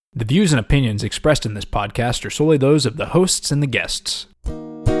The views and opinions expressed in this podcast are solely those of the hosts and the guests.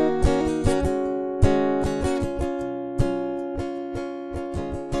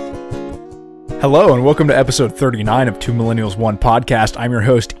 Hello and welcome to episode 39 of Two Millennials, One Podcast. I'm your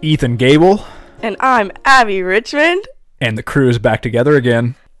host, Ethan Gable. And I'm Abby Richmond. And the crew is back together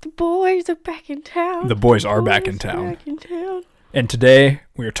again. The boys are back in town. The boys are back in town. And today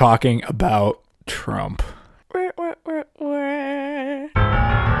we are talking about Trump.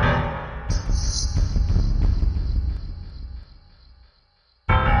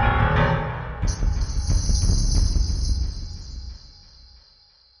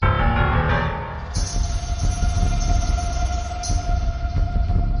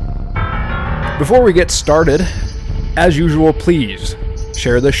 Before we get started, as usual, please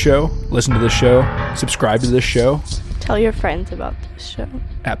share this show, listen to this show, subscribe to this show. Tell your friends about this show.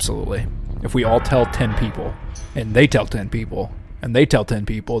 Absolutely. If we all tell 10 people, and they tell 10 people, and they tell 10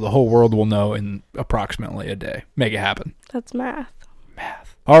 people, the whole world will know in approximately a day. Make it happen. That's math.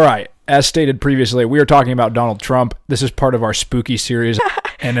 All right. As stated previously, we are talking about Donald Trump. This is part of our spooky series.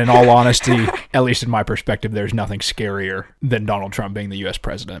 And in all honesty, at least in my perspective, there's nothing scarier than Donald Trump being the U.S.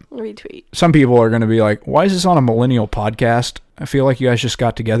 president. Retweet. Some people are going to be like, why is this on a millennial podcast? I feel like you guys just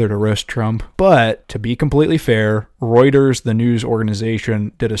got together to roast Trump. But to be completely fair, Reuters, the news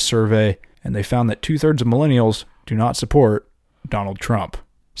organization, did a survey, and they found that 2/3 of millennials do not support Donald Trump.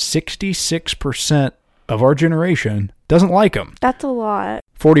 66% of our generation doesn't like him. That's a lot.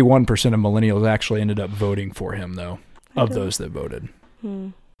 41% of millennials actually ended up voting for him, though, of those that voted.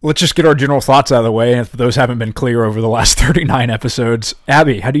 Let's just get our general thoughts out of the way, if those haven't been clear over the last 39 episodes.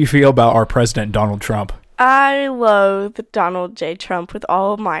 Abby, how do you feel about our president, Donald Trump? I loathe Donald J. Trump with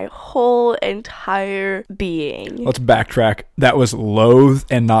all my whole entire being. Let's backtrack. That was loathe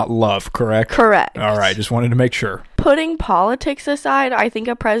and not love, correct? Correct. All right, just wanted to make sure. Putting politics aside, I think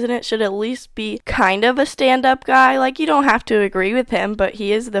a president should at least be kind of a stand-up guy. Like, you don't have to agree with him, but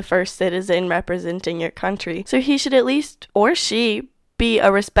he is the first citizen representing your country. So he should at least, or she, be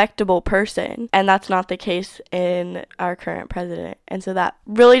a respectable person, and that's not the case in our current president. And so that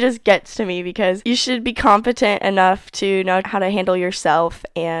really just gets to me, because you should be competent enough to know how to handle yourself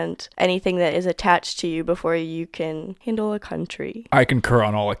and anything that is attached to you before you can handle a country. I concur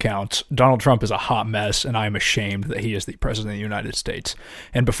on all accounts. Donald Trump is a hot mess, and I am ashamed that he is the president of the United States.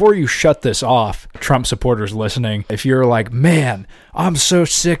 And before you shut this off, Trump supporters listening, if you're like, man, I'm so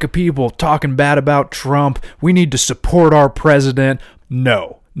sick of people talking bad about Trump, we need to support our president.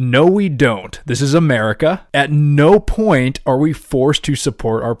 No, we don't. This is America. At no point are we forced to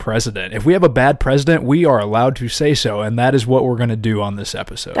support our president. If we have a bad president, we are allowed to say so, and that is what we're going to do on this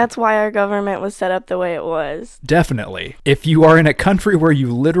episode. That's why our government was set up the way it was. Definitely. If you are in a country where you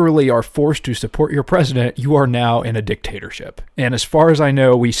literally are forced to support your president, you are now in a dictatorship. And as far as I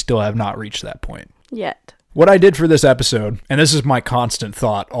know, we still have not reached that point. Yet. What I did for this episode, and this is my constant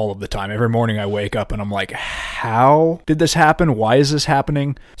thought all of the time. Every morning I wake up and I'm like, how did this happen? Why is this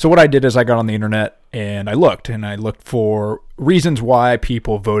happening? So what I did is I got on the internet and I looked for reasons why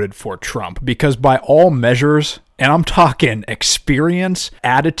people voted for Trump. Because by all measures, and I'm talking experience,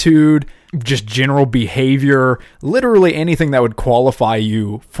 attitude, just general behavior, literally anything that would qualify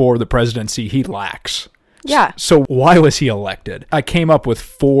you for the presidency, he lacks. Yeah. So why was he elected? I came up with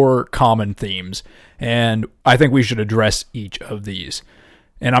 4 common themes, and I think we should address each of these.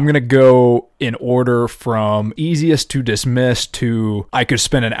 And I'm going to go in order from easiest to dismiss to I could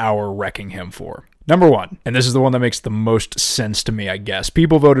spend an hour wrecking him for. Number 1, and this is the one that makes the most sense to me, I guess.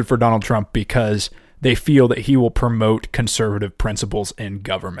 People voted for Donald Trump because they feel that he will promote conservative principles in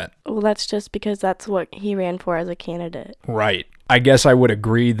government. Well, that's just because that's what he ran for as a candidate. Right. I guess I would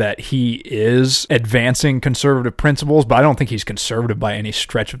agree that he is advancing conservative principles, but I don't think he's conservative by any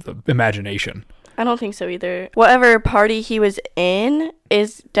stretch of the imagination. I don't think so either. Whatever party he was in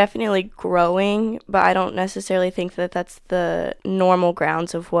is definitely growing, but I don't necessarily think that that's the normal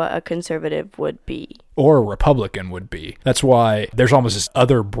grounds of what a conservative would be. Or a Republican would be. That's why there's almost this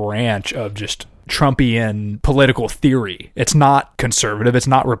other branch of just Trumpian political theory. It's not conservative, it's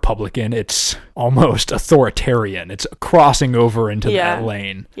not Republican, it's almost authoritarian. It's crossing over into that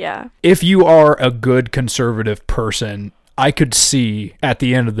lane. Yeah. If you are a good conservative person, I could see at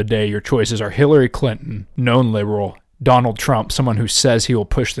the end of the day your choices are Hillary Clinton, known liberal, Donald Trump, someone who says he will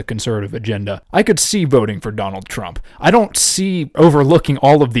push the conservative agenda, I could see voting for Donald Trump. I don't see overlooking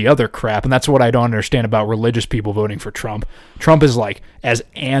all of the other crap, and that's what I don't understand about religious people voting for Trump. Trump is like as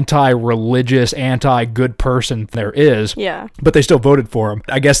anti-religious, anti-good person there is. Yeah. But they still voted for him.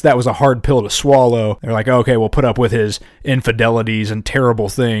 I guess that was a hard pill to swallow. They're like, okay, we'll put up with his infidelities and terrible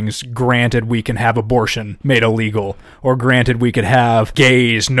things. Granted, we can have abortion made illegal, or granted, we could have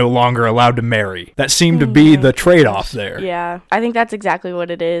gays no longer allowed to marry. That seemed to be the trade-off there. Yeah, I think that's exactly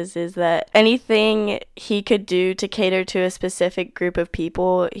what it is that anything he could do to cater to a specific group of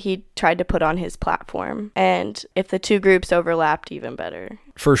people, he tried to put on his platform. And if the two groups overlapped, even better.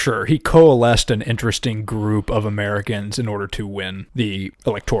 For sure. He coalesced an interesting group of Americans in order to win the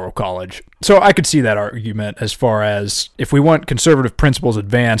Electoral College. So I could see that argument as far as if we want conservative principles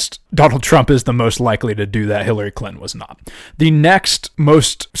advanced, Donald Trump is the most likely to do that. Hillary Clinton was not. The next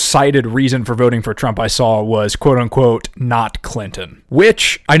most cited reason for voting for Trump I saw was quote unquote not Clinton,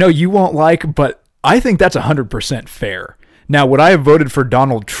 which I know you won't like, but I think that's 100% fair. Now, would I have voted for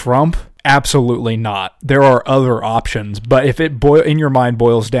Donald Trump? Absolutely not. There are other options, but if it in your mind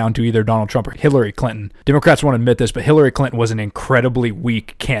boils down to either Donald Trump or Hillary Clinton, Democrats won't admit this, but Hillary Clinton was an incredibly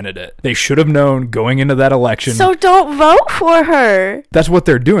weak candidate. They should have known going into that election. So don't vote for her. That's what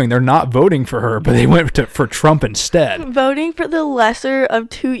they're doing. They're not voting for her, but they went for Trump instead. Voting for the lesser of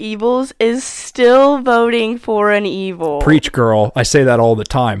two evils is still voting for an evil. Preach, girl. I say that all the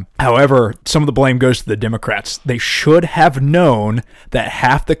time. However, some of the blame goes to the Democrats. They should have known that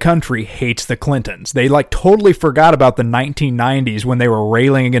half the country hates the Clintons. They totally forgot about the 1990s when they were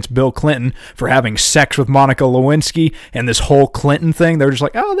railing against Bill Clinton for having sex with Monica Lewinsky and this whole Clinton thing. They were just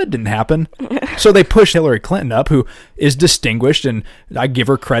like, oh, that didn't happen. So they pushed Hillary Clinton up, who is distinguished, and I give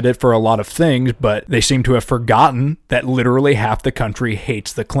her credit for a lot of things, but they seem to have forgotten that literally half the country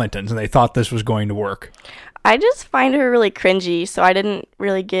hates the Clintons, and they thought this was going to work. I just find her really cringy, so I didn't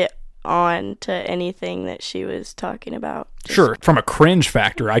really get on to anything that she was talking about. Sure, from a cringe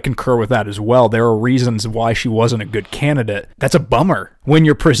factor, I concur with that as well. There are reasons why she wasn't a good candidate. That's a bummer when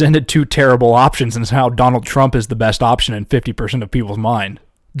you're presented two terrible options and how Donald Trump is the best option in 50% of people's mind.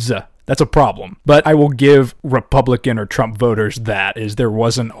 That's a problem. But I will give Republican or Trump voters that, is there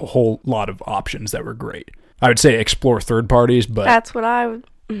wasn't a whole lot of options that were great. I would say explore third parties, but... That's what I would...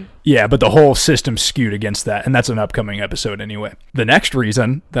 Yeah, but the whole system's skewed against that, and that's an upcoming episode anyway. The next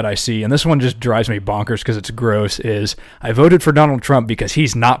reason that I see, and this one just drives me bonkers because it's gross, is I voted for Donald Trump because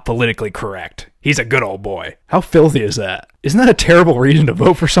he's not politically correct. He's a good old boy. How filthy is that? Isn't that a terrible reason to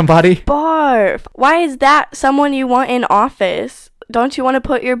vote for somebody? Barf. Why is that someone you want in office? Don't you want to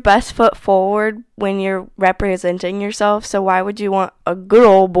put your best foot forward when you're representing yourself? So why would you want a good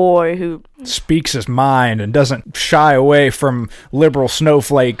old boy who speaks his mind and doesn't shy away from liberal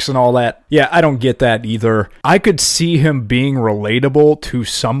snowflakes and all that? Yeah, I don't get that either. I could see him being relatable to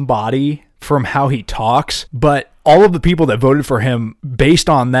somebody from how he talks, but all of the people that voted for him based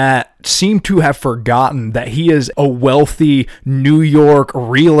on that seem to have forgotten that he is a wealthy New York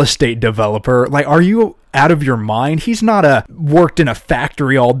real estate developer. Are you out of your mind? He's not a worked in a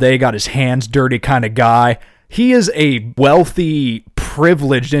factory all day, got his hands dirty kind of guy. He is a wealthy,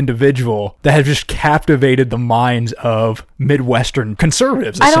 privileged individual that has just captivated the minds of Midwestern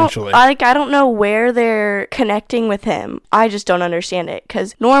conservatives, essentially. I don't know where they're connecting with him. I just don't understand it,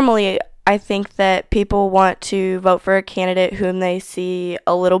 because normally I think that people want to vote for a candidate whom they see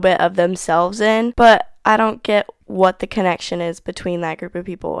a little bit of themselves in, but I don't get what the connection is between that group of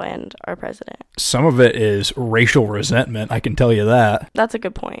people and our president. Some of it is racial resentment, I can tell you that. That's a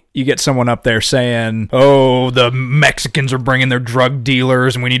good point. You get someone up there saying, oh, the Mexicans are bringing their drug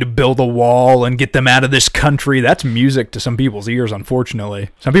dealers and we need to build a wall and get them out of this country. That's music to some people's ears, unfortunately.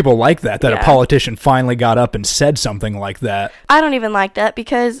 Some people like that a politician finally got up and said something like that. I don't even like that,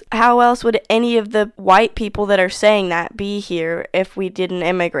 because how else would any of the white people that are saying that be here if we didn't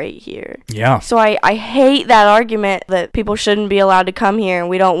immigrate here? Yeah. So I hate that argument that people shouldn't be allowed to come here and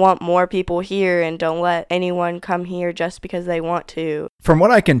we don't want more people here and don't let anyone come here just because they want to. From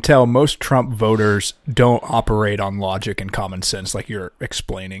what I can tell, most Trump voters don't operate on logic and common sense like you're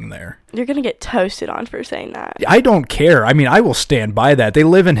explaining there. You're going to get toasted on for saying that. I don't care. I mean, I will stand by that. They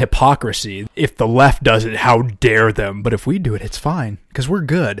live in hypocrisy. If the left does it, how dare them? But if we do it, it's fine, because we're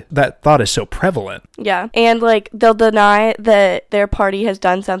good. That thought is so prevalent. Yeah. And they'll deny that their party has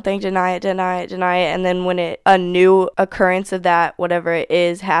done something, deny it. And then when a new occurrence of that, whatever it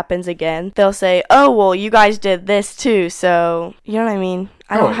is, happens again, they'll say, oh, well, you guys did this too. So, you know what I mean?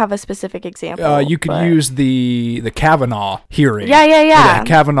 I don't have a specific example. You could use the Kavanaugh hearing. Yeah.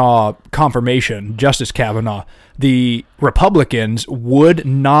 Kavanaugh confirmation, Justice Kavanaugh. the Republicans would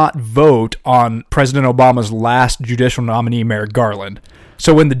not vote on President Obama's last judicial nominee, Merrick Garland.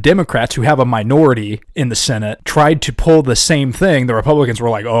 So when the Democrats, who have a minority in the Senate, tried to pull the same thing, the Republicans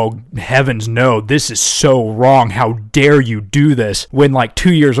were like, oh, heavens no, this is so wrong. How dare you do this? When like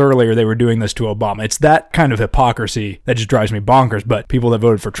 2 years earlier, they were doing this to Obama. It's that kind of hypocrisy that just drives me bonkers. But people that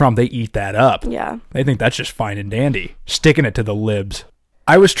voted for Trump, they eat that up. Yeah. They think that's just fine and dandy. Sticking it to the libs.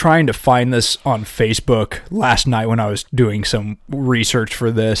 I was trying to find this on Facebook last night when I was doing some research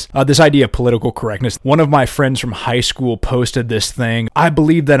for this. This idea of political correctness. One of my friends from high school posted this thing. I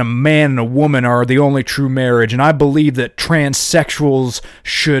believe that a man and a woman are the only true marriage, and I believe that transsexuals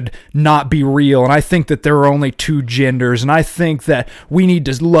should not be real, and I think that there are only two genders, and I think that we need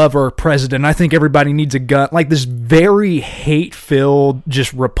to love our president. I think everybody needs a gun. Like this very hate-filled,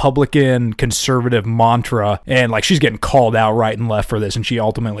 just Republican conservative mantra, and like she's getting called out right and left for this, and she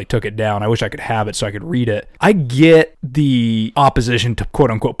ultimately took it down. I wish I could have it so I could read it. I get the opposition to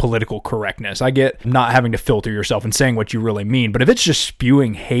quote-unquote political correctness. I get not having to filter yourself and saying what you really mean. But if it's just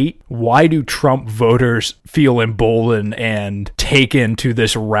spewing hate, why do Trump voters feel emboldened and taken to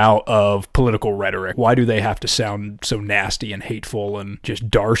this route of political rhetoric? Why do they have to sound so nasty and hateful and just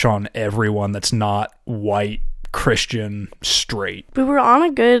darsh on everyone that's not white, Christian, straight? We were on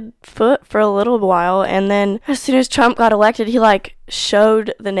a good foot for a little while, and then as soon as Trump got elected, he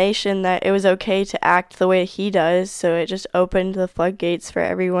showed the nation that it was okay to act the way he does. So it just opened the floodgates for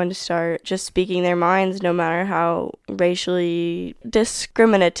everyone to start just speaking their minds, no matter how racially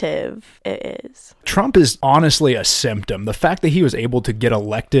discriminative it is. Trump is honestly a symptom. The fact that he was able to get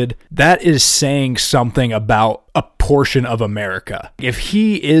elected, that is saying something about a portion of America. If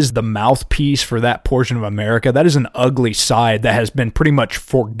he is the mouthpiece for that portion of America, that is an ugly side that has been pretty much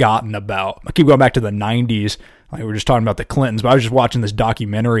forgotten about. I keep going back to the 90s. Like we were just talking about the Clintons, but I was just watching this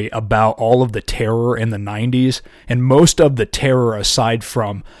documentary about all of the terror in the 90s, and most of the terror, aside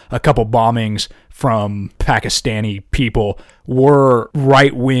from a couple bombings from Pakistani people, were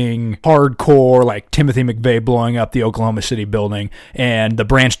right-wing, hardcore, like Timothy McVeigh blowing up the Oklahoma City building, and the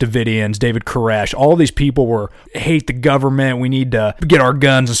Branch Davidians, David Koresh. All these people were, hate the government, we need to get our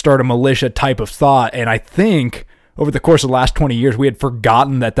guns and start a militia type of thought, and I think over the course of the last 20 years, we had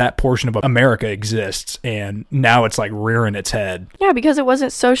forgotten that that portion of America exists, and now it's like rearing its head. Yeah, because it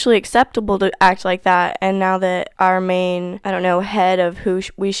wasn't socially acceptable to act like that, and now that our main, head of who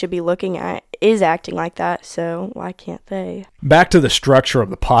we should be looking at is acting like that, so why can't they? Back to the structure of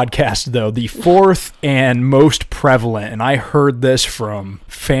the podcast, though, the fourth and most prevalent, and I heard this from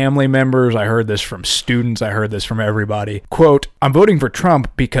family members, I heard this from students, I heard this from everybody, quote, I'm voting for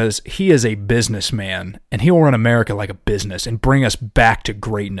Trump because he is a businessman, and he will run America like a business and bring us back to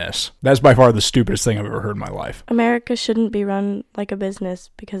greatness. That's by far the stupidest thing I've ever heard in my life. America shouldn't be run like a business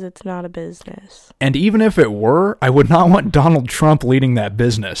because it's not a business. And even if it were, I would not want Donald Trump leading that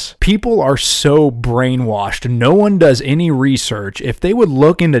business. People are so brainwashed. No one does any research. If they would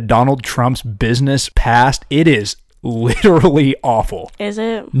look into Donald Trump's business past, it is literally awful. Is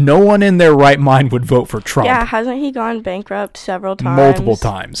it? No one in their right mind would vote for Trump. Yeah, hasn't he gone bankrupt several times? Multiple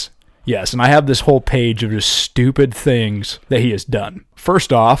times. Yes, and I have this whole page of just stupid things that he has done.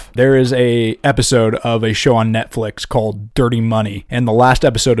 First off, there is a episode of a show on Netflix called Dirty Money, and the last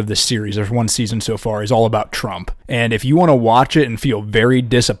episode of this series, there's one season so far, is all about Trump. And if you want to watch it and feel very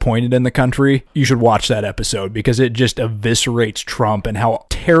disappointed in the country, you should watch that episode because it just eviscerates Trump and how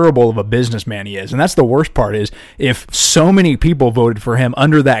terrible of a businessman he is. And that's the worst part is if so many people voted for him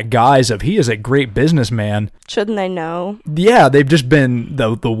under that guise of he is a great businessman. Shouldn't they know? Yeah, they've just been,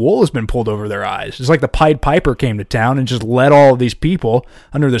 the wool has been pulled over their eyes. It's like the Pied Piper came to town and just led all of these people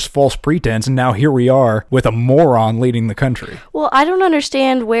under this false pretense, and now here we are with a moron leading the country. Well, I don't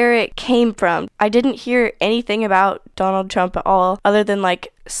understand where it came from. I didn't hear anything about Donald Trump at all, other than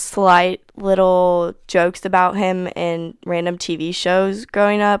slight little jokes about him in random TV shows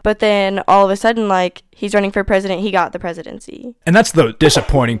growing up. But then all of a sudden, he's running for president, he got the presidency. And that's the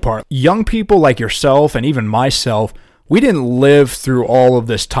disappointing part. Young people like yourself and even myself, we didn't live through all of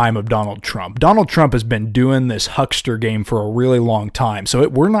this time of Donald Trump. Donald Trump has been doing this huckster game for a really long time. So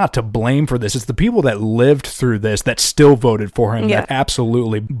we're not to blame for this. It's the people that lived through this that still voted for him that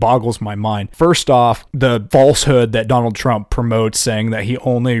absolutely boggles my mind. First off, the falsehood that Donald Trump promotes saying that he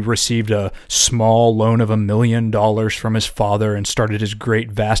only received a small loan of $1 million from his father and started his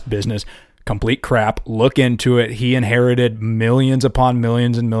great vast business. Complete crap. Look into it. He inherited millions upon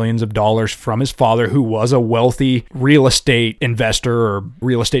millions and millions of dollars from his father, who was a wealthy real estate investor or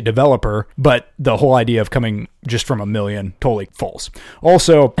real estate developer. But the whole idea of coming just from $1 million, totally false.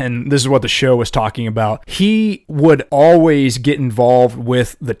 Also, and this is what the show was talking about, he would always get involved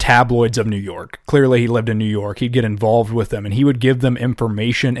with the tabloids of New York. Clearly, he lived in New York. He'd get involved with them, and he would give them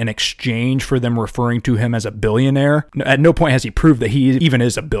information in exchange for them referring to him as a billionaire. At no point has he proved that he even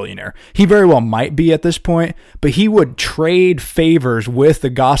is a billionaire. He very well might be at this point, but he would trade favors with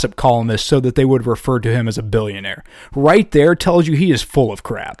the gossip columnists so that they would refer to him as a billionaire. Right there tells you he is full of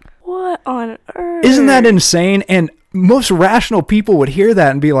crap. What on earth? Isn't that insane? And most rational people would hear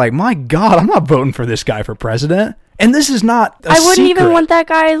that and be like, my God, I'm not voting for this guy for president. And this is not a I wouldn't secret. even want that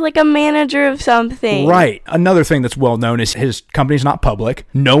guy as like a manager of something. Right. Another thing that's well known is his company's not public.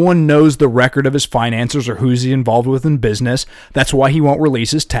 No one knows the record of his finances or who's he involved with in business. That's why he won't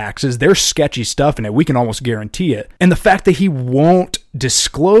release his taxes. There's sketchy stuff in it. We can almost guarantee it. And the fact that he won't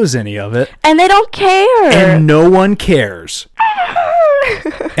disclose any of it. And they don't care. And no one cares.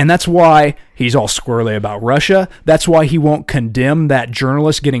 And that's why he's all squirrely about Russia. That's why he won't condemn that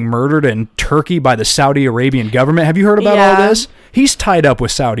journalist getting murdered in Turkey by the Saudi Arabian government. Have you heard about all this? He's tied up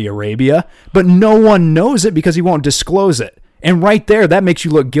with Saudi Arabia, but no one knows it because he won't disclose it. And right there, that makes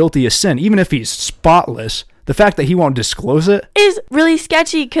you look guilty of sin. Even if he's spotless, the fact that he won't disclose it is really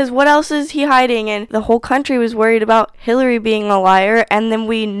sketchy, because what else is he hiding? And the whole country was worried about Hillary being a liar, and then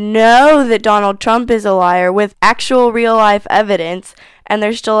we know that Donald Trump is a liar with actual real life evidence, and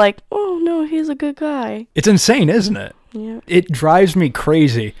they're still like, oh no, he's a good guy. It's insane, isn't it? Yeah. It drives me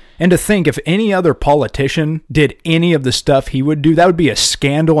crazy. And to think if any other politician did any of the stuff he would do, that would be a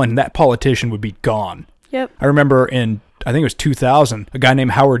scandal, and that politician would be gone. Yep. I remember I think it was 2000, a guy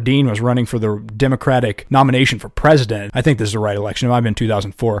named Howard Dean was running for the Democratic nomination for president. I think this is the right election. It might have been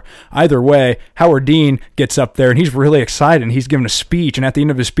 2004. Either way, Howard Dean gets up there and he's really excited and he's giving a speech. And at the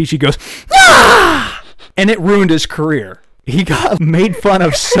end of his speech, he goes, "Ah!" And it ruined his career. He got made fun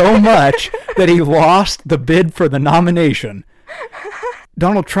of so much that he lost the bid for the nomination.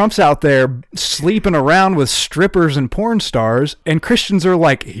 Donald Trump's out there sleeping around with strippers and porn stars, and Christians are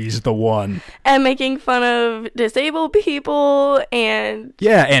like, he's the one. And making fun of disabled people and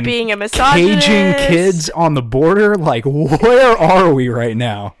being a misogynist. Caging kids on the border. Like, where are we right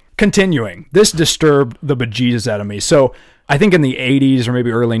now? Continuing, this disturbed the bejesus out of me. So I think in the 80s or maybe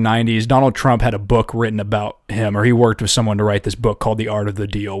early 90s, Donald Trump had a book written about him, or he worked with someone to write this book called The Art of the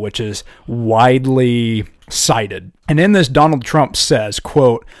Deal, which is widely cited. And in this, Donald Trump says,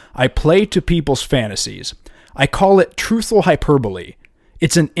 quote, "I play to people's fantasies. I call it truthful hyperbole.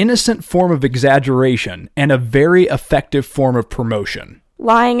 It's an innocent form of exaggeration and a very effective form of promotion."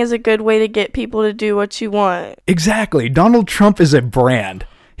 Lying is a good way to get people to do what you want. Exactly. Donald Trump is a brand.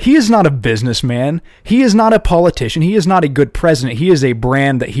 He is not a businessman. He is not a politician. He is not a good president. He is a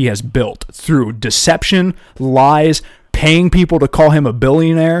brand that he has built through deception, lies, paying people to call him a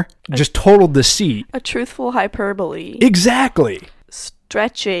billionaire, just total deceit. A truthful hyperbole. Exactly.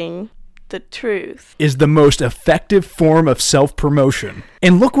 Stretching the truth is the most effective form of self-promotion.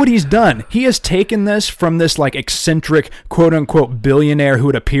 And look what he's done. He has taken this from this like eccentric quote-unquote billionaire who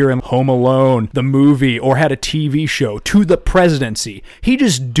would appear in Home Alone, the movie, or had a TV show, to the presidency. He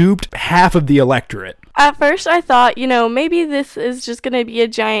just duped half of the electorate. At first I thought, maybe this is just going to be a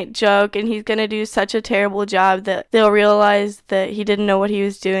giant joke and he's going to do such a terrible job that they'll realize that he didn't know what he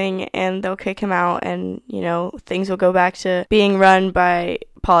was doing and they'll kick him out and, things will go back to being run by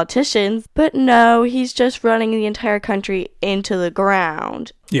politicians. But no, he's just running the entire country into the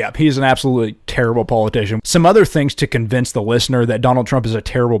ground. Yeah, he's an absolutely terrible politician. Some other things to convince the listener that Donald Trump is a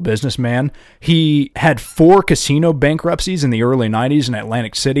terrible businessman. He had 4 casino bankruptcies in the early 90s in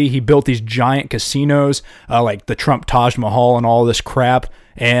Atlantic City. He built these giant casinos like the Trump Taj Mahal and all this crap.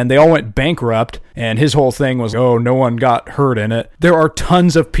 And they all went bankrupt, and his whole thing was, oh, no one got hurt in it. There are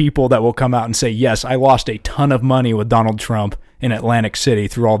tons of people that will come out and say, yes, I lost a ton of money with Donald Trump in Atlantic City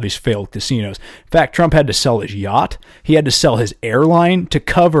through all these failed casinos. In fact, Trump had to sell his yacht. He had to sell his airline to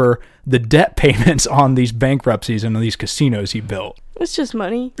cover the debt payments on these bankruptcies and these casinos he built. It's just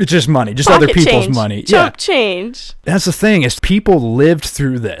money. It's just money. Just Pocket other people's change. money. Chump change. That's the thing, is people lived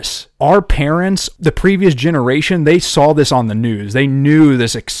through this. Our parents, the previous generation, they saw this on the news. They knew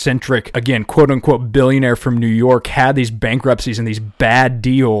this eccentric, again, quote-unquote billionaire from New York had these bankruptcies and these bad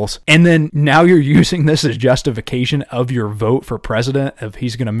deals. And then now you're using this as justification of your vote for president, if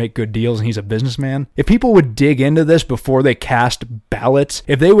he's going to make good deals and he's a businessman. If people would dig into this before they cast ballots,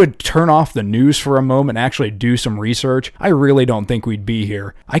 if they would turn off the news for a moment and actually do some research, I really don't think we we'd be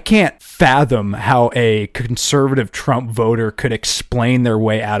here. I can't fathom how a conservative Trump voter could explain their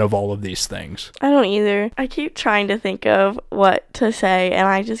way out of all of these things. I don't either. I keep trying to think of what to say, and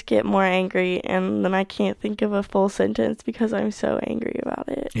I just get more angry, and then I can't think of a full sentence because I'm so angry about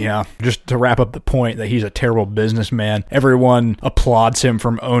it. Yeah, just to wrap up the point that he's a terrible businessman. Everyone applauds him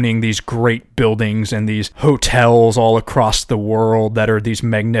from owning these great buildings and these hotels all across the world that are these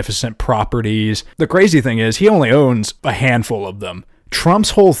magnificent properties. The crazy thing is he only owns a handful of them.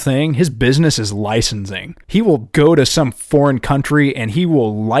 Trump's whole thing, his business is licensing. He will go to some foreign country and he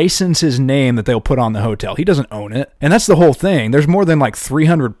will license his name that they'll put on the hotel. He doesn't own it. And that's the whole thing. There's more than like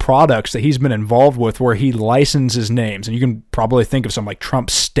 300 products that he's been involved with where he licenses names. And you can probably think of some like Trump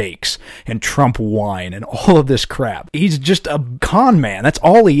steaks and Trump wine and all of this crap. He's just a con man. That's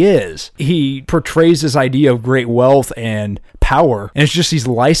all he is. He portrays this idea of great wealth and power, and it's just he's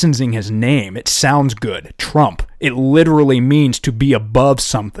licensing his name. It sounds good. Trump. It literally means to be above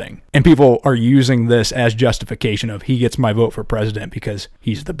something. And people are using this as justification of he gets my vote for president because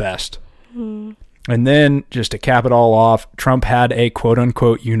he's the best. And then, just to cap it all off, Trump had a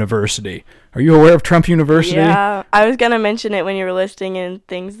quote-unquote university. Are you aware of Trump University? Yeah, I was going to mention it when you were listing and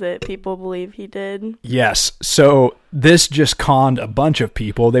things that people believe he did. Yes, so this just conned a bunch of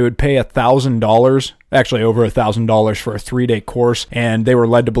people. They would pay $1,000, actually over $1,000 for a 3-day course, and they were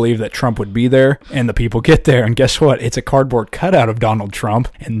led to believe that Trump would be there, and the people get there, and guess what? It's a cardboard cutout of Donald Trump,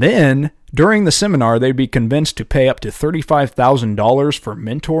 and then during the seminar, they'd be convinced to pay up to $35,000 for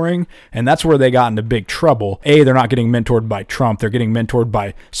mentoring, and that's where they got into big trouble. A, they're not getting mentored by Trump. They're getting mentored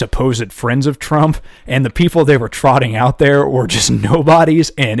by supposed friends of Trump, and the people they were trotting out there were just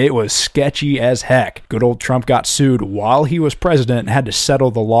nobodies, and it was sketchy as heck. Good old Trump got sued while he was president and had to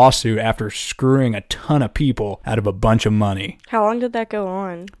settle the lawsuit after screwing a ton of people out of a bunch of money. How long did that go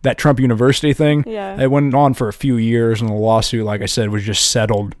on? That Trump University thing? Yeah. It went on for a few years, and the lawsuit, like I said, was just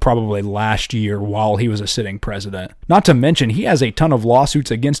settled probably last year while he was a sitting president. Not to mention, he has a ton of lawsuits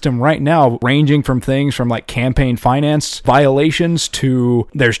against him right now, ranging from things from like campaign finance violations to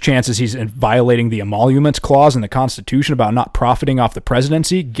there's chances he's violating the emoluments clause in the Constitution about not profiting off the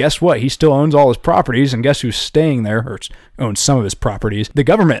presidency. Guess what? He still owns all his properties, and guess who's staying there, or owns some of his properties? The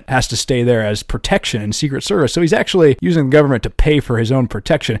government has to stay there as protection and Secret Service. So he's actually using the government to pay for his own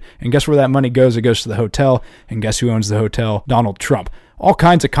protection. And guess where that money goes? It goes to the hotel. And guess who owns the hotel? Donald Trump. All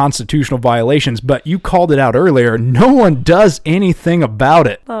kinds of constitutional violations, but you called it out earlier. No one does anything about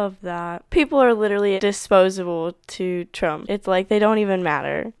it. Love that. People are literally disposable to Trump. It's like they don't even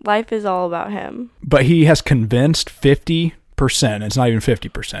matter. Life is all about him. But he has convinced 50%, it's not even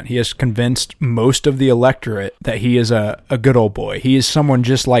 50%. He has convinced most of the electorate that he is a good old boy. He is someone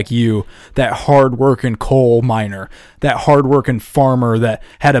just like you, that hard-working coal miner, that hard-working farmer that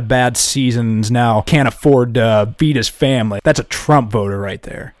had a bad season, now can't afford to feed his family. That's a Trump voter right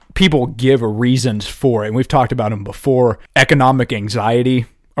there. People give reasons for it, and we've talked about him before. Economic anxiety.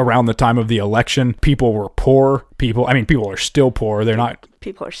 Around the time of the election, people were poor. People are still poor. They're not.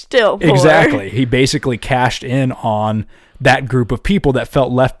 People are still poor. Exactly. He basically cashed in on that group of people that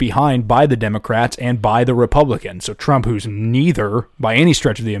felt left behind by the Democrats and by the Republicans. So Trump, who's neither by any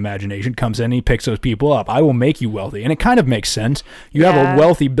stretch of the imagination, comes in and he picks those people up. I will make you wealthy. And it kind of makes sense. You have a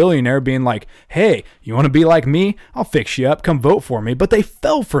wealthy billionaire being like, hey, you want to be like me? I'll fix you up. Come vote for me. But they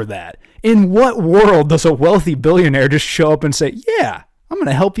fell for that. In what world does a wealthy billionaire just show up and say, yeah, I'm going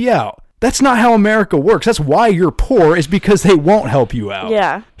to help you out? That's not how America works. That's why you're poor, is because they won't help you out.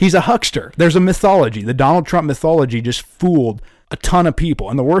 Yeah. He's a huckster. There's a mythology. The Donald Trump mythology just fooled a ton of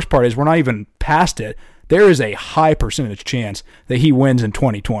people. And the worst part is we're not even past it. There is a high percentage chance that he wins in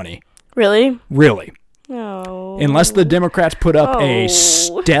 2020. Really? Really. No. Unless the Democrats put up a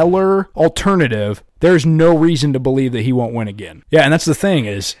stellar alternative, there's no reason to believe that he won't win again. Yeah, and that's the thing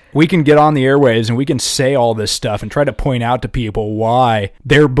is we can get on the airwaves and we can say all this stuff and try to point out to people why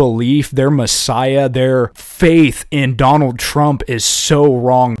their belief, their messiah, their faith in Donald Trump is so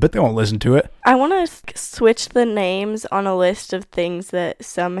wrong, but they won't listen to it. I want to switch the names on a list of things that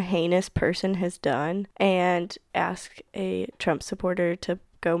some heinous person has done and ask a Trump supporter to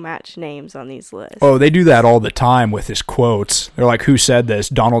go match names on these lists. Oh, they do that all the time with his quotes. They're like, who said this,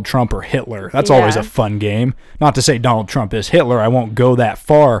 Donald Trump or Hitler? That's always a fun game. Not to say Donald Trump is Hitler, I won't go that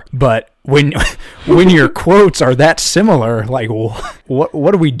far, but when your quotes are that similar, like,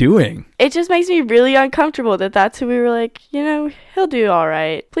 what are we doing? It just makes me really uncomfortable that that's who we were like, he'll do all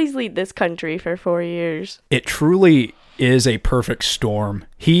right. Please lead this country for 4 years. It truly is a perfect storm.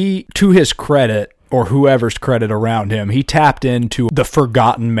 He, to his credit, or whoever's credit around him. He tapped into the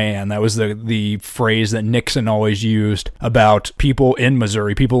forgotten man. That was the phrase that Nixon always used about people in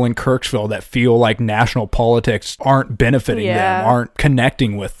Missouri, people in Kirksville that feel like national politics aren't benefiting them, aren't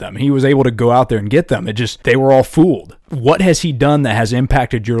connecting with them. He was able to go out there and get them. They were all fooled. What has he done that has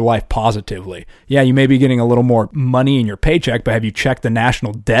impacted your life positively? Yeah, you may be getting a little more money in your paycheck, but have you checked the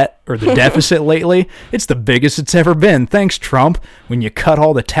national debt or the deficit lately? It's the biggest it's ever been. Thanks, Trump. When you cut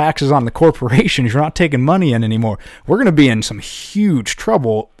all the taxes on the corporations, you're not taking money in anymore. We're going to be in some huge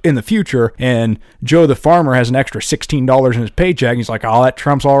trouble in the future, and Joe the farmer has an extra $16 in his paycheck. He's like, oh, that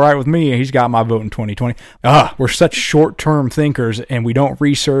Trump's all right with me. He's got my vote in 2020. We're such short-term thinkers, and we don't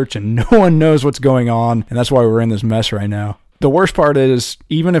research, and no one knows what's going on, and that's why we're in this mess right now. The worst part is,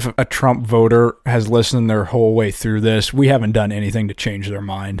 even if a Trump voter has listened their whole way through this, we haven't done anything to change their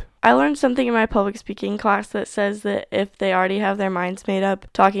mind. I learned something in my public speaking class that says that if they already have their minds made up,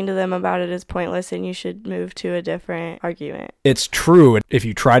 talking to them about it is pointless and you should move to a different argument. It's true. If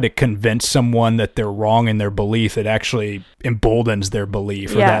you try to convince someone that they're wrong in their belief, it actually emboldens their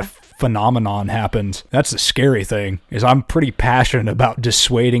belief, or that phenomenon happens. That's the scary thing, is I'm pretty passionate about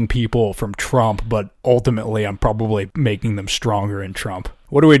dissuading people from Trump, but ultimately I'm probably making them stronger in Trump.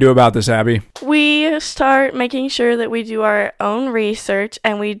 What do we do about this, Abby? We start making sure that we do our own research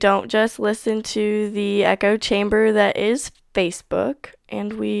and we don't just listen to the echo chamber that is Facebook,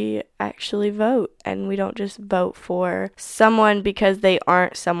 and we actually vote, and we don't just vote for someone because they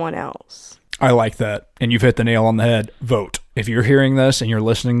aren't someone else. I like that. And you've hit the nail on the head. Vote. If you're hearing this and you're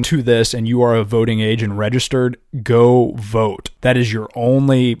listening to this and you are of voting age and registered, go vote. That is your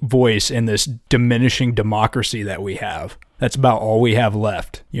only voice in this diminishing democracy that we have. That's about all we have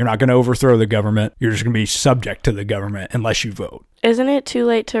left. You're not going to overthrow the government. You're just going to be subject to the government unless you vote. Isn't it too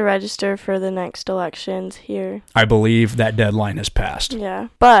late to register for the next elections here? I believe that deadline has passed. Yeah,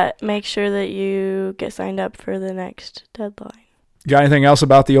 but make sure that you get signed up for the next deadline. Got anything else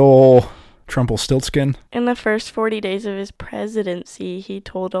about the old Trumpelstiltskin? In the first 40 days of his presidency, he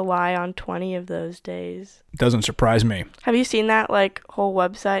told a lie on 20 of those days. Doesn't surprise me. Have you seen that, whole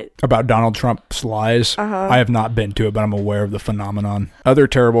website? About Donald Trump's lies? I have not been to it, but I'm aware of the phenomenon. Other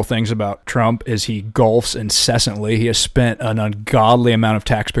terrible things about Trump is he golfs incessantly. He has spent an ungodly amount of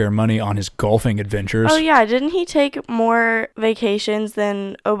taxpayer money on his golfing adventures. Oh, yeah. Didn't he take more vacations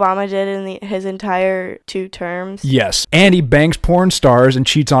than Obama did in his entire 2 terms? Yes. And he bangs porn stars and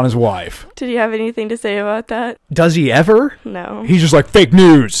cheats on his wife. Did you have anything to say about that? Does he ever? No. He's just like, fake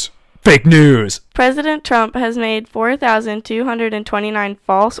news. Fake news. President Trump has made 4,229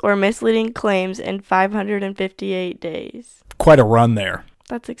 false or misleading claims in 558 days. Quite a run there.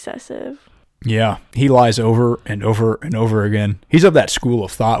 That's excessive. Yeah, he lies over and over and over again. He's of that school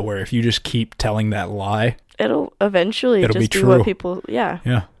of thought where if you just keep telling that lie, it'll eventually be be true. what people, Yeah,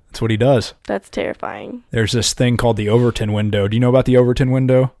 that's what he does. That's terrifying. There's this thing called the Overton window. Do you know about the Overton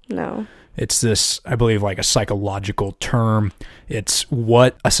window? No. It's this, I believe, like a psychological term. It's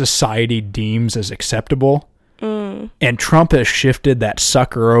what a society deems as acceptable. And Trump has shifted that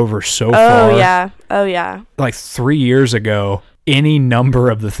sucker over so far. Oh, yeah. Like 3 years ago, any number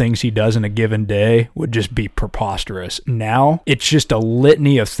of the things he does in a given day would just be preposterous. Now, it's just a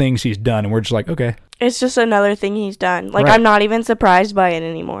litany of things he's done, and we're just like, okay. It's just another thing he's done. Right. I'm not even surprised by it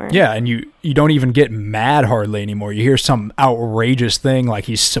anymore. Yeah, and you don't even get mad hardly anymore. You hear some outrageous thing like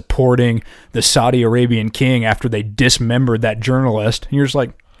he's supporting the Saudi Arabian king after they dismembered that journalist. And you're just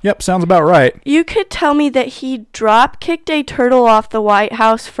like, yep, sounds about right. You could tell me that he drop-kicked a turtle off the White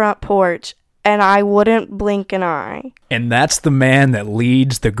House front porch, and I wouldn't blink an eye. And that's the man that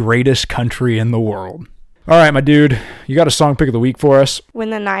leads the greatest country in the world. All right, my dude, you got a song pick of the week for us?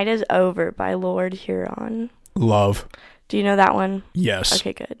 When the Night is Over by Lord Huron. Love. Do you know that one? Yes.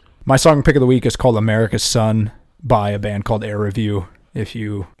 Okay, good. My song pick of the week is called America's Son by a band called Air Review. If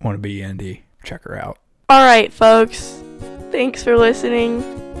you want to be indie, check her out. All right, folks. Thanks for listening.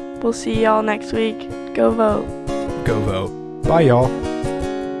 We'll see y'all next week. Go vote. Go vote. Bye, y'all.